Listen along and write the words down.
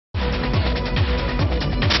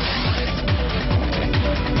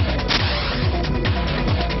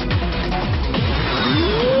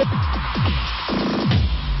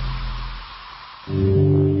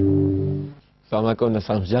Assalamualaikum dan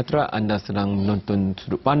salam sejahtera. Anda sedang menonton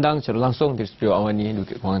Sudut Pandang secara langsung di Astro Awani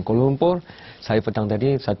di Kuala Lumpur. Saya petang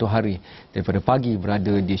tadi 1 hari daripada pagi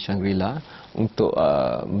berada di Shangri-La untuk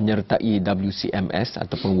menyertai WCMS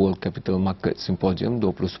ataupun World Capital Market Symposium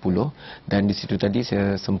 2010, dan di situ tadi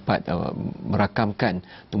saya sempat merakamkan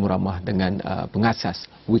temu ramah dengan pengasas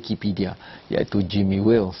Wikipedia iaitu Jimmy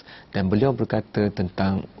Wales, dan beliau berkata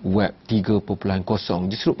tentang Web 3.0.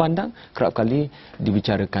 Di Sudut Pandang kerap kali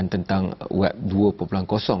dibicarakan tentang Web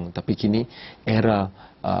 2.0, tapi kini era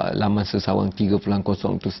laman sesawang 3.0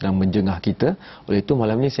 itu sedang menjengah kita. Oleh itu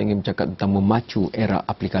malam ini saya ingin bercakap tentang memacu era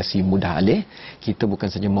aplikasi mudah alih. Kita bukan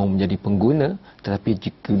saja mahu menjadi pengguna, tetapi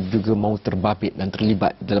juga mahu terbabit dan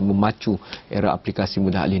terlibat dalam memacu era aplikasi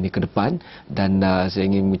mudah alih ini ke depan. Dan saya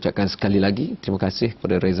ingin mengucapkan sekali lagi terima kasih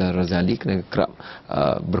kepada Reza Razali kerana kerap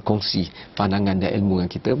berkongsi pandangan dan ilmu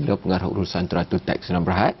dengan kita. Beliau pengarah urusan Terato Teks dan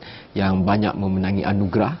Berhad yang banyak memenangi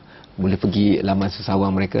anugerah. Boleh pergi laman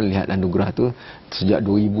sesawang mereka, lihat anugerah tu sejak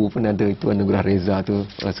 2000 pun ada itu anugerah Reza tu.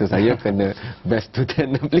 Rasa saya kena best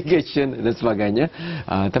student application dan sebagainya.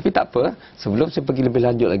 Tapi tak apa, sebelum saya pergi lebih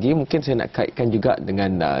lanjut lagi, mungkin saya nak kaitkan juga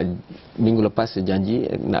dengan minggu lepas saya janji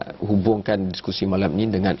nak hubungkan diskusi malam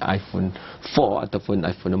ini dengan iPhone 4 ataupun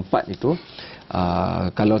iPhone 4 itu.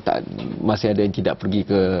 Kalau tak masih ada yang tidak pergi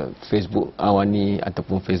ke Facebook Awani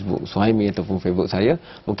ataupun Facebook Suhaimi ataupun Facebook saya,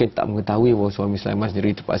 mungkin tak mengetahui bahawa Suhaimi Sulaiman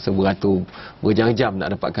sendiri terpaksa beratur berjam-jam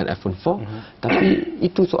nak dapatkan iPhone 4. Tapi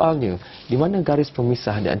itu soalnya, di mana garis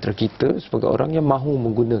pemisah di antara kita sebagai orang yang mahu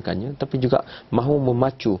menggunakannya tapi juga mahu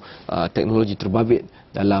memacu teknologi terbabit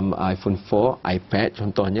dalam iPhone 4, iPad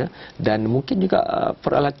contohnya, dan mungkin juga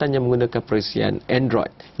peralatan yang menggunakan perisian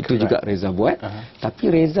Android. Itu juga Reza buat.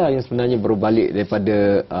 Tapi Reza yang sebenarnya berbalik daripada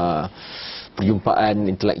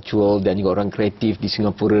perjumpaan intelektual dan juga orang kreatif di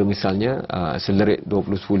Singapura misalnya, Celebrate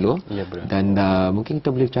 2010. Ya, dan mungkin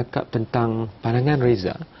kita boleh cakap tentang pandangan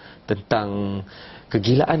Reza tentang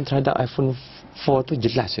kegilaan terhadap iPhone 4 tu.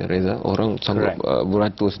 Jelas ya Reza, orang sanggup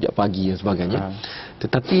beratur sejak pagi dan sebagainya.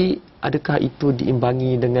 Tetapi adakah itu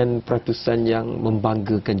diimbangi dengan peratusan yang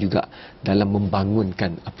membanggakan juga dalam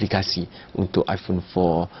membangunkan aplikasi untuk iPhone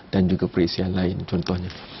 4 dan juga perisian lain contohnya?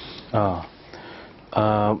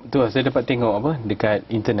 Tu saya dapat tengok dekat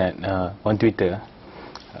internet, on Twitter,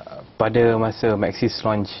 pada masa Maxis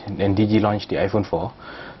launch dan Digi launch di iPhone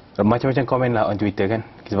 4, macam-macam komen lah on Twitter kan,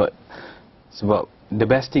 sebab the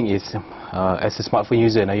best thing is as a smartphone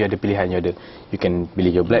user now you ada pilihan, you can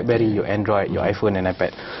pilih your BlackBerry, your Android, your iPhone and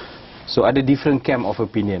iPad. So ada different camp of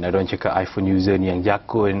opinion. Ada orang cakap iPhone user ni yang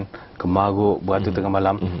jakun, kemaruk, beratur tengah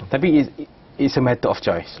malam. Tapi it's a matter of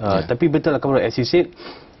choice. Tapi betul lah, as you said,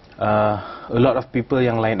 a lot of people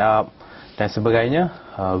yang line up dan sebagainya,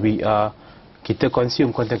 kita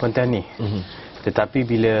consume konten-konten ni. Tetapi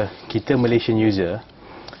bila kita Malaysian user,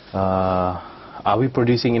 are we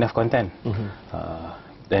producing enough content?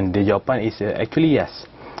 Dan the jawapan is actually yes.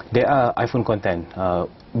 There are iPhone content.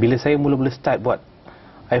 Bila saya mula-mula start buat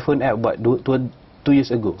iPhone app buat 2 years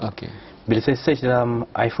ago, bila saya search dalam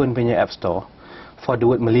iPhone punya App Store for the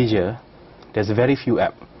word Malaysia, there's very few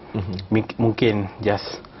app. Mungkin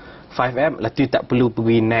just 5 app, lepas tu tak perlu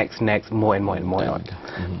pergi next, more and more.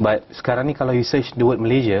 But sekarang ni kalau you search the word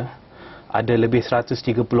Malaysia, ada lebih 130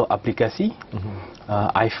 aplikasi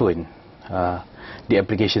iPhone di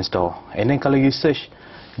application store. And then kalau you search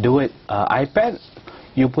the word iPad,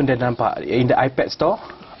 you pun dah nampak in the iPad store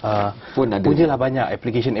punyalah banyak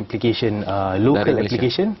application local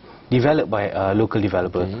application developed by local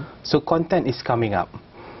developer. So content is coming up.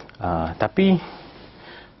 Tapi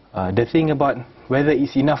the thing about whether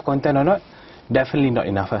it's enough content or not, definitely not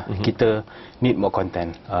enough. Kita need more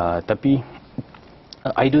content. Tapi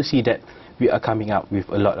I do see that we are coming up with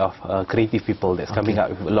a lot of creative people that's coming up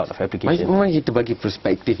with a lot of applications. Mari kita bagi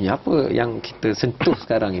perspektifnya. Apa yang kita sentuh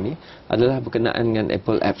sekarang ini adalah berkenaan dengan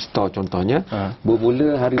Apple App Store contohnya.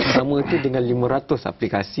 Bermula hari pertama itu dengan 500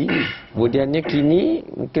 aplikasi. Kemudiannya kini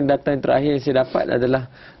mungkin data yang terakhir yang saya dapat adalah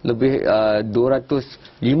lebih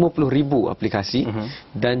 250,000 aplikasi.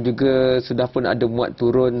 Dan juga sudah pun ada muat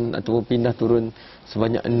turun ataupun pindah turun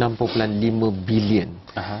sebanyak 6.5 bilion.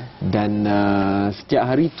 Dan setiap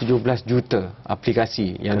hari 17 juta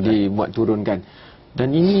aplikasi yang dimuat turunkan.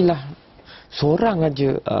 Dan inilah seorang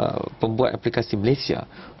aja pembuat aplikasi Malaysia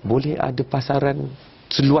boleh ada pasaran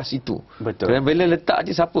seluas itu. Betul. Dan bila letak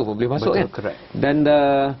je siapa pun boleh masuk. Betul, kan. Dan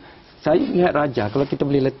saya lihat Raja, kalau kita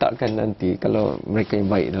boleh letakkan nanti, kalau mereka yang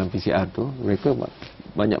baik dalam PCR tu, mereka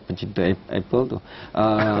banyak pencinta Apple tu.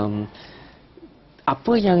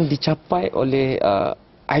 Apa yang dicapai oleh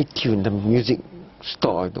iTunes dan Music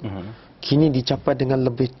Store itu kini dicapai dengan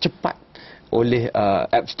lebih cepat oleh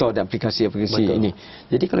App Store dan aplikasi-aplikasi ini.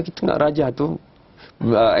 Jadi kalau kita nak rajah tu,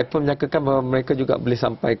 Apple menyatakan bahawa mereka juga boleh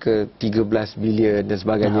sampai ke 13 bilion dan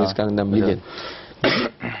sebagainya, sekarang 6 bilion.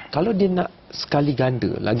 Kalau dia nak sekali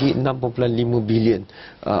ganda lagi 6.5 bilion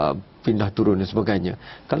pindah turun dan sebagainya,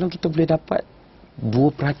 kalau kita boleh dapat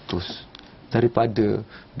 2% daripada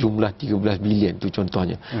jumlah 13 bilion tu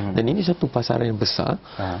contohnya, dan ini satu pasaran yang besar.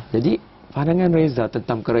 Jadi pandangan Reza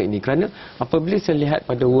tentang perkara ini, kerana apabila saya lihat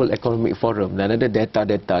pada World Economic Forum dan ada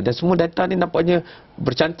data-data, dan semua data ni nampaknya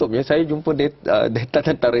bercantum ya. Saya jumpa data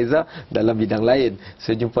tentang Reza dalam bidang lain,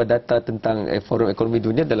 saya jumpa data tentang Forum Ekonomi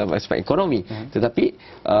Dunia dalam aspek ekonomi, tetapi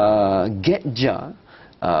Getja,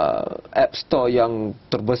 App Store yang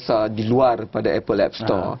terbesar di luar pada Apple App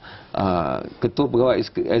Store, ketua pegawai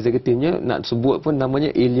eksekutifnya nak sebut pun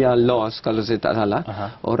namanya Ilya Loss kalau saya tak salah,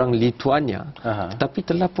 orang Lithuania, tetapi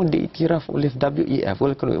telah pun diiktiraf oleh WEF,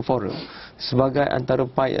 World Economic Forum, sebagai antara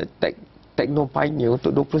techno pioneer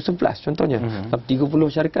untuk 2011 contohnya, 30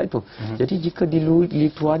 syarikat itu. Jadi jika di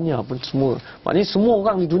Lithuania pun semua, maknanya semua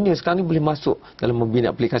orang di dunia sekarang ni boleh masuk dalam membina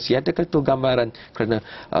aplikasi. Adakah itu gambaran kerana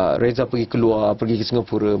Reza pergi keluar, pergi ke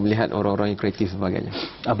Singapura, melihat orang-orang yang kreatif sebagainya?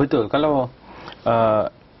 Betul. Kalau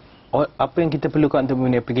apa yang kita perlukan untuk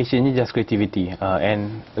membina aplikasi ni just creativity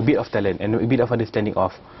and a bit of talent and a bit of understanding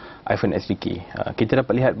of iPhone SDK. Kita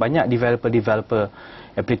dapat lihat banyak developer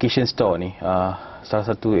application store ni. Salah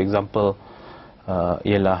satu example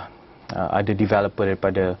ialah ada developer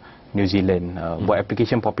daripada New Zealand buat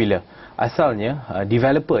application popular. Asalnya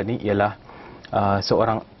developer ni ialah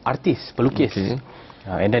seorang artis, pelukis.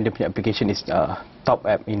 And then dia punya application is top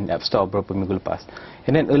app in App Store beberapa minggu lepas.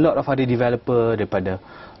 And then a lot of other developer daripada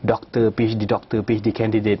doktor, PhD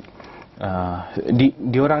candidate,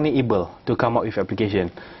 diorang ni able to come up with application.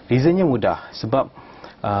 Reasonnya mudah sebab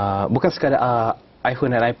bukan sekadar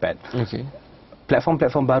iPhone dan iPad.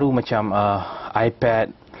 Platform-platform baru macam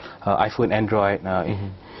iPad, iPhone, Android,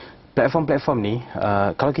 platform-platform ni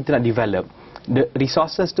kalau kita nak develop, the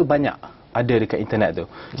resources tu banyak ada dekat internet tu.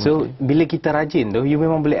 So bila kita rajin tu, you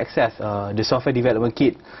memang boleh access the software development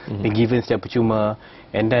kit, the given secara percuma.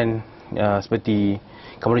 And then seperti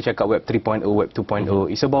kamu dah cakap Web 3.0, Web 2.0,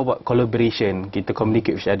 it's about collaboration, kita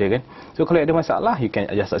communicate with each other kan. So kalau ada masalah, you can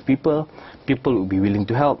just ask people will be willing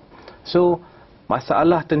to help. So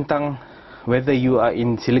masalah tentang whether you are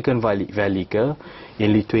in Silicon Valley ke,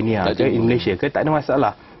 in Lithuania ke, in Malaysia ke, tak ada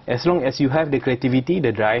masalah. As long as you have the creativity,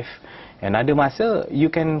 the drive, and ada masa, you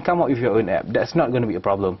can come up with your own app. That's not going to be a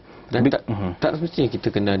problem. Dan tak semestinya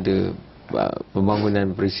kita kena ada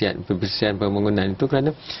pembangunan pembersihan pembangunan itu,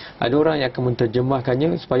 kerana ada orang yang akan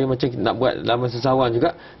menterjemahkannya supaya macam nak buat laman sesawan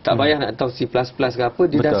juga, tak payah nak tahu C++ ke apa,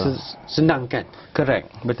 dia dah senang kan. Correct,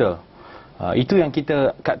 betul. Itu yang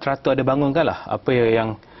kita kat Terato ada bangunkan lah. Apa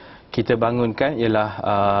yang kita bangunkan ialah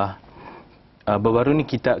baru-baru ni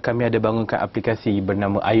kami ada bangunkan aplikasi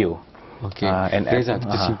bernama IO. Reza,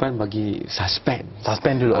 kita simpan bagi suspend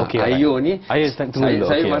dulu. IO ni saya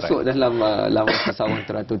masuk dalam laman sesawan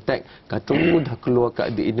Terato Tech, kata dah keluar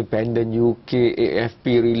kat The Independent UK,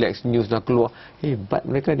 AFP, Relax News dah keluar. Hebat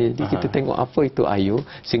mereka ni. Jadi kita tengok apa itu IO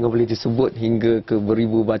sehingga boleh disebut hingga ke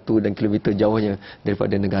beribu batu dan kilometer jauhnya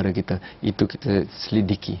daripada negara kita. Itu kita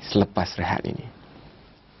selidiki selepas rehat ini.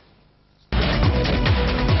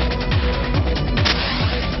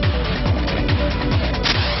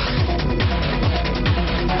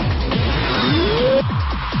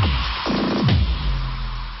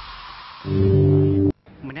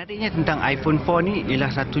 Menariknya tentang iPhone 4 ni ialah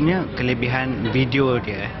satunya kelebihan video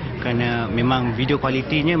dia, kerana memang video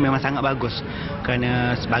kualitinya memang sangat bagus.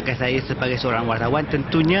 Kerana sebagai seorang wartawan,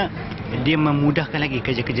 tentunya dia memudahkan lagi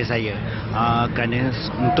kerja-kerja saya, kerana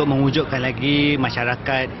untuk mewujudkan lagi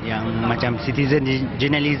masyarakat yang macam citizen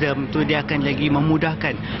journalism tu, dia akan lagi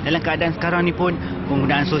memudahkan. Dalam keadaan sekarang ni pun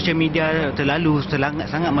penggunaan social media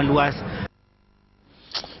sangat meluas.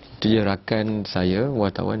 Itu je rakan saya,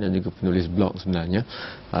 wartawan dan juga penulis blog sebenarnya.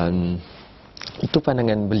 Itu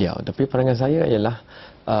pandangan beliau. Tapi pandangan saya ialah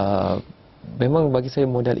memang bagi saya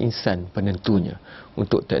modal insan penentunya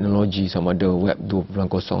untuk teknologi, sama ada Web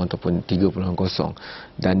 2.0 ataupun 3.0.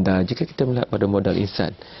 Dan jika kita melihat pada modal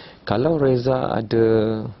insan, kalau Reza ada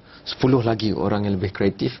 10 lagi orang yang lebih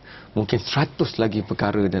kreatif, mungkin 100 lagi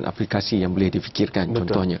perkara dan aplikasi yang boleh difikirkan.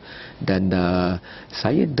 Contohnya. Dan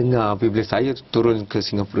saya dengar apabila saya turun ke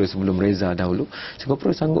Singapura sebelum Reza dahulu,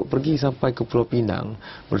 Singapura sanggup pergi sampai ke Pulau Pinang,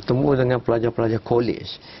 bertemu dengan pelajar-pelajar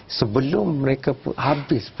college sebelum mereka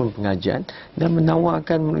habis pun pengajian, dan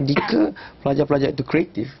menawarkan, jika pelajar-pelajar itu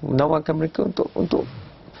kreatif, menawarkan mereka untuk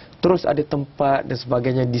terus ada tempat dan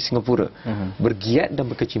sebagainya di Singapura, bergiat dan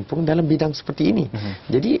berkecimpung dalam bidang seperti ini.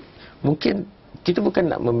 Jadi mungkin kita bukan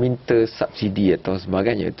nak meminta subsidi atau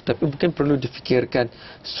sebagainya, tetapi mungkin perlu difikirkan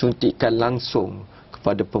suntikan langsung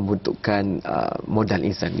kepada pembentukan modal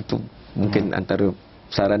insan. Itu mungkin antara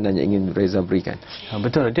saranan yang ingin Reza berikan.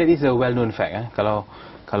 Betul, that is a well known fact.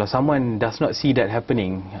 Kalau someone does not see that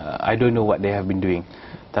happening, I don't know what they have been doing.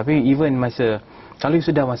 Tapi even kalau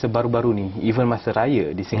sudah masa baru-baru ni, even masa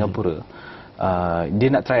raya di Singapura, dia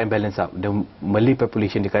nak try and balance up. The Malay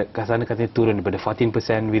population di sana katanya turun daripada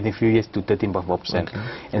 14% within few years to 13.4%.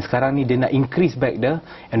 And sekarang ni dia nak increase back there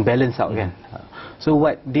and balance out kan. So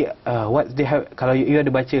what they have, kalau you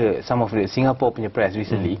ada baca some of the Singapore punya press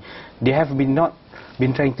recently, they have not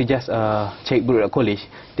been trying to just check budak college,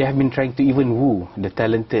 they have been trying to even woo the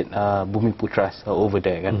talented Bumi Putras over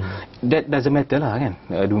there kan. That doesn't matter lah kan,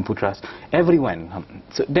 Bumi Putras, everyone.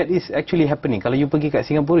 So that is actually happening. Kalau you pergi kat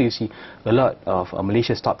Singapura, you see a lot of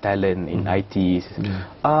Malaysia's top talent in IT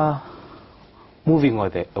are moving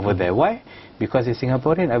over there. Why? Because the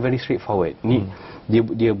Singaporean are very straightforward.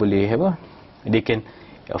 Dia boleh apa? They can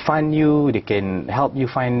fund you, they can help you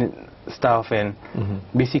find stuff and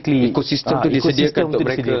basically ekosistem tu disediakan untuk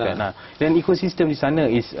mereka lah. Dan ekosistem di sana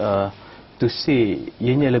is to say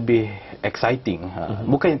ianya lebih exciting.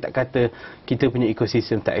 Bukan tak kata kita punya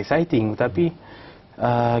ekosistem tak exciting, tapi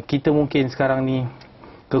kita mungkin sekarang ni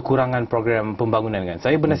kekurangan program pembangunan kan.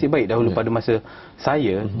 Saya bernasib baik dahulu pada masa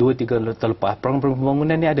saya 2-3 tahun lepas program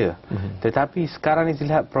pembangunan ni ada. Tetapi sekarang ni saya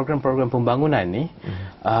lihat program-program pembangunan ni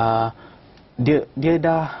dia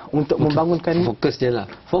dah untuk membangunkan fokus dia lah.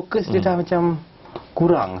 Fokus dia dah macam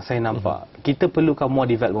kurang saya nampak. Kita perlukan more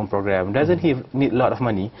development program. Doesn't need a lot of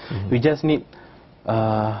money. We just need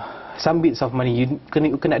some bits of money. You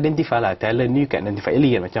kena identify lah talent you can identify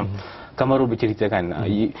early kan, macam Kamarul bercerita kan.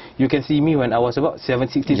 You can see me when I was about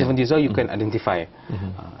 70 years old, you can identify.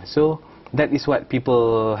 So that is what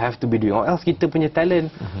people have to be doing. Or else kita punya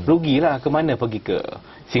talent rugilah. Ke mana? Pergi ke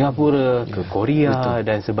Singapura, ke Korea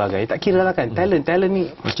dan sebagainya. Tak kira lah kan. Talent ni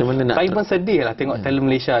macam mana nak, saya pun sedih lah tengok talent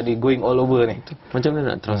Malaysia di going all over ni. Macam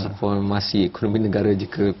mana nak transformasi ekonomi negara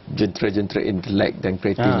jika jentera-jentera intelek dan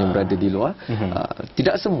kreatif yang berada di luar,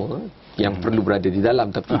 tidak semua yang perlu berada di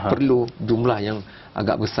dalam, tapi perlu jumlah yang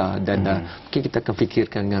agak besar. Dan mungkin kita akan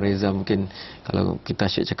fikirkan dengan Reza, mungkin kalau kita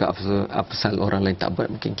asyik cakap apa pasal orang lain tak buat,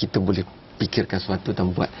 mungkin kita boleh fikirkan sesuatu dan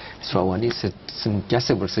buat. Astro Awani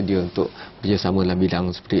sentiasa bersedia untuk bekerjasama dalam bidang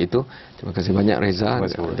seperti itu. Terima kasih banyak Reza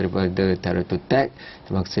daripada Terato Tech.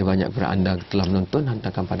 Terima kasih banyak kepada anda telah menonton.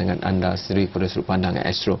 Hantarkan pandangan anda sendiri kepada sudut pandang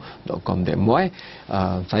astro.com.my.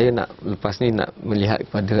 Saya nak lepas ni nak melihat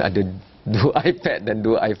kepada ada 2 iPad dan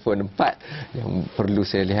 2 iPhone 4 yang perlu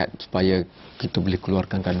saya lihat supaya kita boleh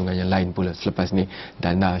keluarkan kandungan yang lain pula selepas ni.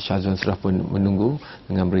 Dan Syazwan Surah pun menunggu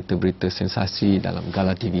dengan berita-berita sensasi dalam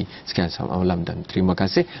Gala TV. Sekian, selamat malam dan terima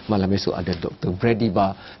kasih. Malam esok ada Dr. Brady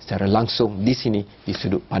Bar secara langsung di sini di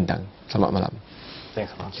Sudut Pandang. Selamat malam.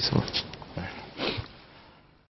 Thanks so much.